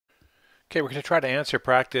Okay, we're going to try to answer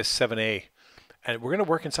practice 7a. And we're going to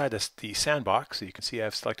work inside the sandbox. So you can see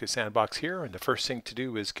I've selected sandbox here. And the first thing to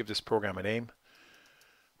do is give this program a name.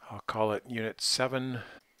 I'll call it Unit 7.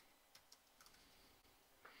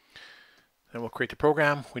 Then we'll create the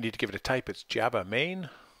program. We need to give it a type. It's Java main.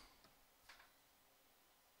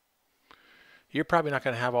 You're probably not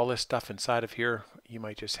going to have all this stuff inside of here. You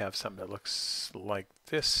might just have something that looks like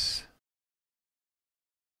this.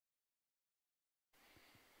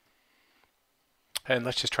 And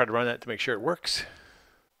let's just try to run that to make sure it works.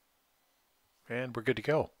 And we're good to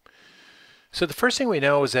go. So the first thing we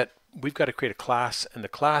know is that we've got to create a class, and the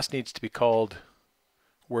class needs to be called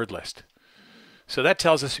wordList. So that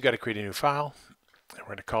tells us we've got to create a new file, and we're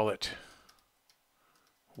going to call it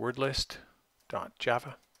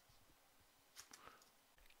wordlist.java.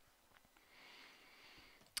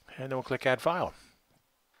 And then we'll click Add File.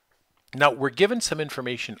 Now we're given some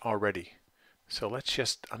information already. So I'm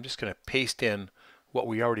just going to paste in what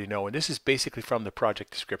we already know. And this is basically from the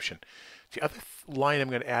project description. The other line I'm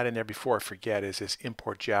going to add in there before I forget is this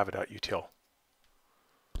import java.util.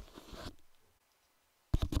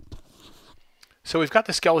 So we've got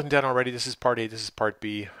the skeleton done already. This is part A, this is part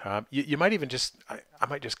B. You might even I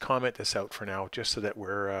might just comment this out for now, just so that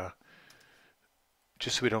we're,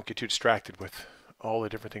 just so we don't get too distracted with all the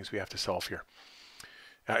different things we have to solve here.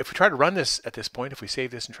 If we try to run this at this point, if we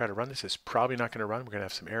save this and try to run this, it's probably not going to run. We're going to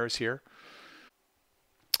have some errors here.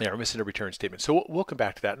 Yeah, we're missing a return statement. So we'll come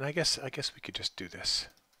back to that, and I guess we could just do this.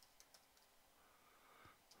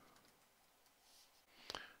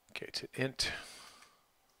 Okay, it's an int.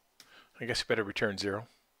 I guess we better return 0.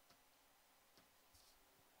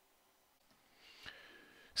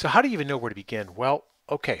 So how do you even know where to begin? Well,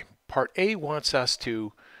 okay, part A wants us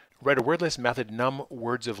to write a word list method num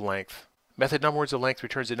words of length. Method num words of length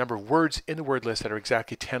returns the number of words in the word list that are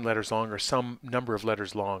exactly 10 letters long or some number of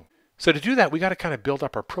letters long. So to do that, we got to kind of build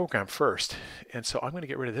up our program first. And so I'm going to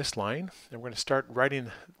get rid of this line, and we're going to start writing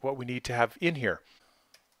what we need to have in here.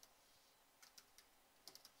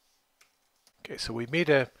 Okay, so we've made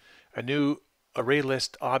a new array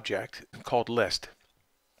list object called list.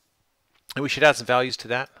 And we should add some values to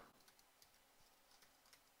that.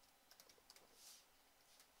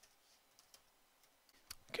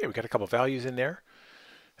 Okay, we got a couple values in there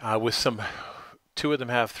with some. 2 of them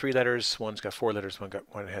have 3 letters, one's got 4 letters,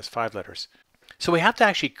 one has 5 letters. So we have to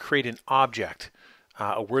actually create an object,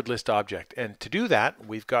 a word list object. And to do that,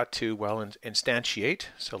 we've got to, well, instantiate.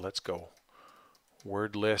 So let's go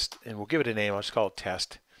word list, and we'll give it a name. I'll just call it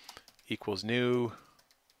test equals new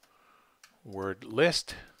word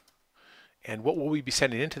list. And what will we be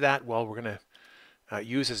sending into that? Well, we're going to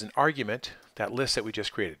use as an argument that list that we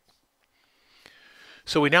just created.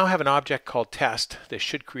 So we now have an object called test that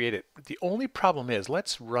should create it. The only problem is,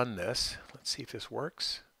 let's run this. Let's see if this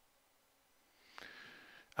works.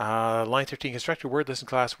 Line 13, constructor word list and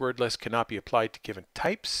class word list cannot be applied to given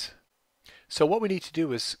types. So what we need to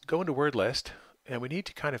do is go into word list, and we need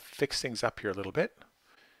to kind of fix things up here a little bit.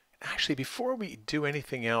 Actually, before we do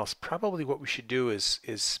anything else, probably what we should do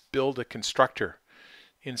is build a constructor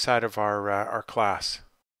inside of our class.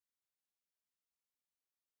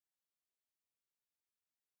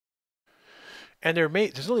 And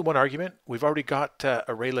there's only one argument. We've already got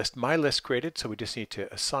array list mylist created, so we just need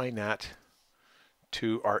to assign that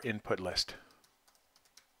to our input list.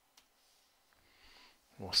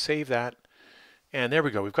 We'll save that. And there we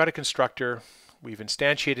go. We've got a constructor. We've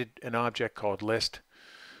instantiated an object called list.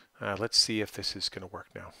 Let's see if this is going to work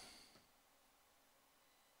now.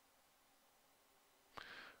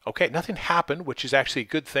 Okay, nothing happened, which is actually a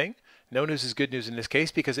good thing. No news is good news in this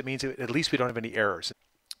case, because it means that at least we don't have any errors.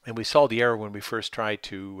 And we saw the error when we first tried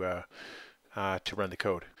to run the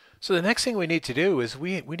code. So the next thing we need to do is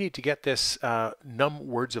we need to get this num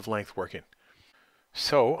words of length working.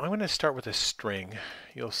 So I'm going to start with a string.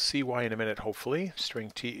 You'll see why in a minute, hopefully.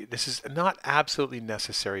 String t. This is not absolutely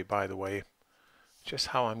necessary, by the way. Just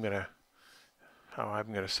how I'm going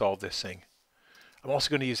to solve this thing. I'm also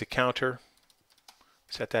going to use a counter.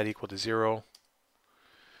 Set that equal to 0.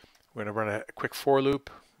 We're going to run a quick for loop.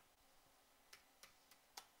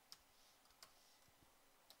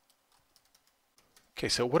 Okay,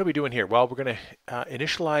 so what are we doing here? Well, we're going to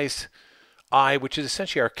initialize I, which is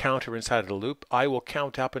essentially our counter inside of the loop. I will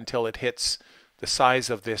count up until it hits the size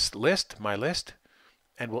of this list, my list,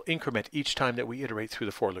 and we'll increment each time that we iterate through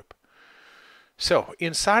the for loop. So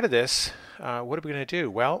inside of this, what are we going to do?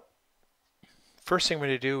 Well, first thing we're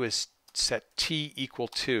going to do is set t equal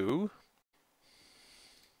to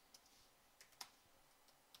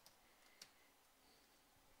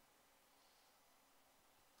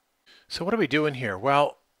So what are we doing here?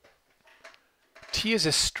 Well, T is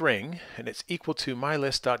a string, and it's equal to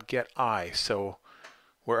mylist.getI. So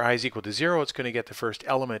where I is equal to 0, it's going to get the first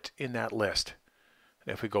element in that list.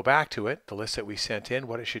 And if we go back to it, the list that we sent in,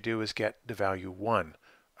 what it should do is get the value 1,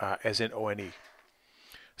 as in ONE.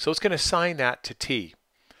 So it's going to assign that to T.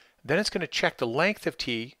 Then it's going to check the length of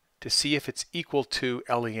T to see if it's equal to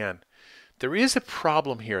len. There is a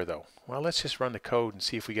problem here though. Well, let's just run the code and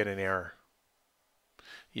see if we get an error.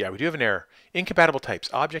 Yeah, we do have an error. Incompatible types.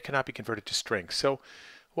 Object cannot be converted to string. So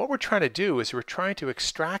what we're trying to do is we're trying to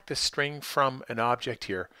extract the string from an object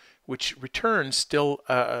here, which returns still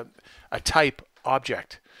a type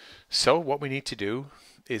object. So what we need to do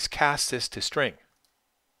is cast this to string.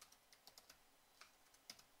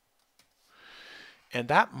 And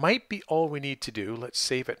that might be all we need to do. Let's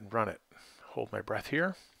save it and run it. Hold my breath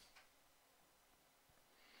here.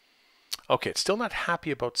 Okay, it's still not happy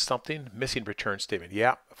about something. Missing return statement.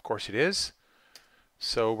 Yeah, of course it is.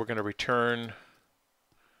 So we're going to return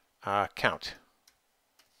count.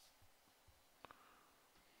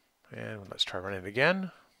 And let's try running it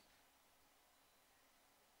again.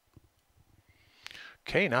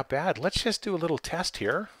 Okay, not bad. Let's just do a little test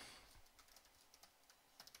here.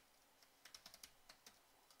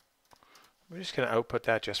 We're just going to output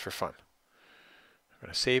that just for fun. I'm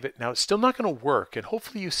going to save it. Now it's still not going to work, and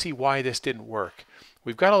hopefully you see why this didn't work.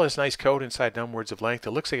 We've got all this nice code inside num words of length.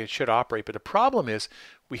 It looks like it should operate, but the problem is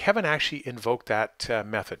we haven't actually invoked that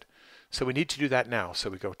method. So we need to do that now. So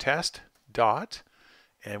we go test dot,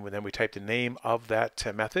 and then we type the name of that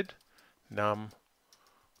method, num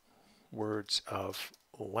words of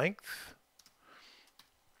length.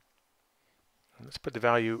 And let's put the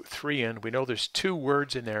value 3 in. We know there's 2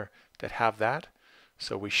 words in there that have that.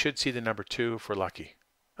 So we should see the number 2 if we're lucky.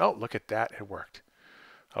 Oh, look at that. It worked.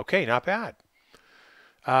 Okay, not bad.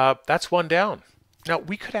 That's one down. Now,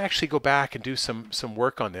 we could actually go back and do some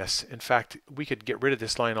work on this. In fact, we could get rid of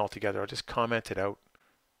this line altogether. I'll just comment it out.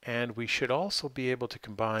 And we should also be able to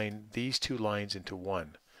combine these 2 lines into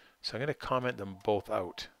one. So I'm going to comment them both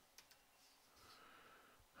out.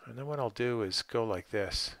 And then what I'll do is go like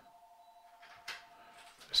this.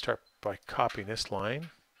 Start by copying this line.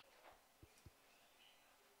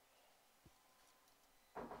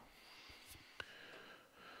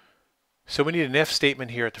 So we need an if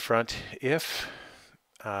statement here at the front. If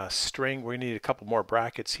string, we need a couple more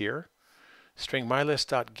brackets here. String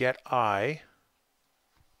mylist.getI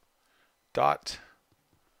dot,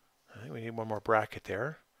 I think we need one more bracket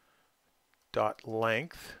there, dot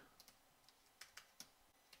length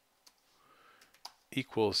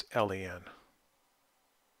equals len.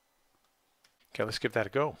 Okay, let's give that a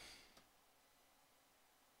go.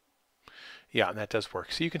 Yeah, and that does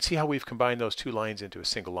work. So you can see how we've combined those 2 lines into a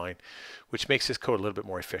single line, which makes this code a little bit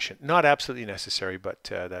more efficient. Not absolutely necessary, but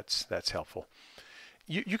that's helpful.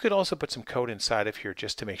 You could also put some code inside of here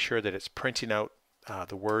just to make sure that it's printing out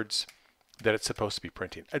the words that it's supposed to be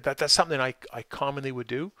printing. That's something I commonly would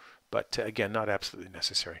do, but again, not absolutely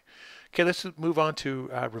necessary. Okay, let's move on to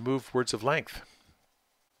remove words of length.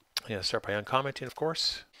 Yeah, start by uncommenting, of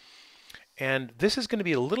course. And this is going to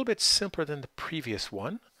be a little bit simpler than the previous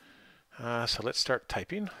one. So let's start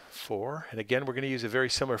typing for, and again we're going to use a very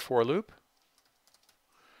similar for loop.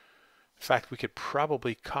 In fact, we could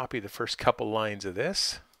probably copy the first couple lines of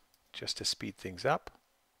this just to speed things up.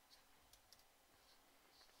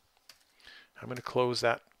 I'm going to close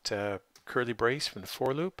that curly brace from the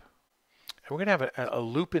for loop. And we're going to have a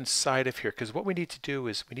loop inside of here, because what we need to do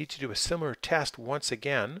is we need to do a similar test once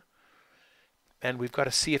again. And we've got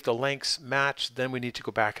to see if the lengths match, then we need to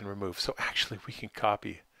go back and remove. So actually we can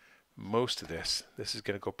copy most of this. This is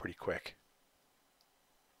going to go pretty quick.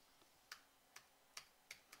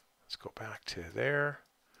 Let's go back to there.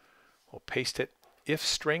 We'll paste it. If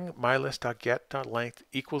string mylist.get.length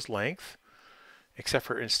equals length, except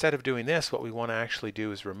for instead of doing this, what we want to actually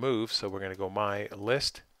do is remove. So we're going to go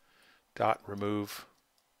mylist.remove,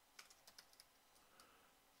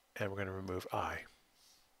 and we're going to remove I.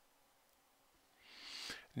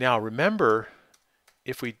 Now remember,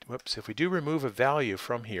 if we do remove a value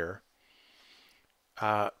from here,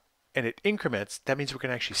 and it increments, that means we're going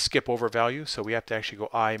to actually skip over a value, so we have to actually go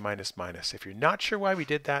I minus minus. If you're not sure why we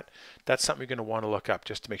did that, that's something you're going to want to look up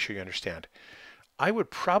just to make sure you understand. I would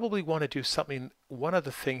probably want to do one other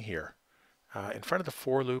thing here. In front of the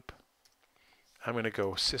for loop, I'm going to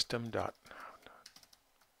go system dot,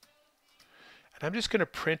 and I'm just going to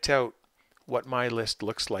print out what my list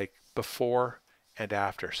looks like before and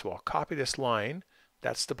after. So I'll copy this line,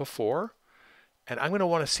 that's the before, and I'm going to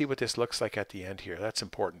want to see what this looks like at the end here. That's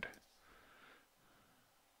important.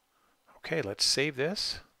 Okay, let's save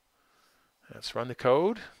this. Let's run the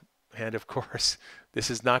code. And of course,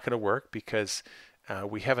 this is not going to work because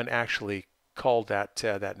we haven't actually called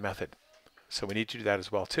that method. So we need to do that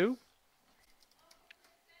as well too.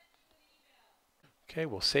 Okay,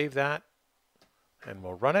 we'll save that and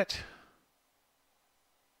we'll run it.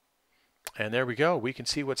 And there we go. We can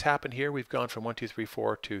see what's happened here. We've gone from 1, 2, 3,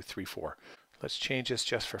 4 to 3, 4. Let's change this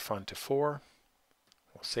just for fun to 4.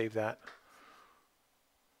 We'll save that.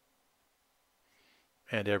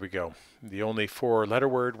 And there we go. The only 4-letter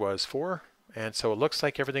word was 4. And so it looks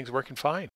like everything's working fine.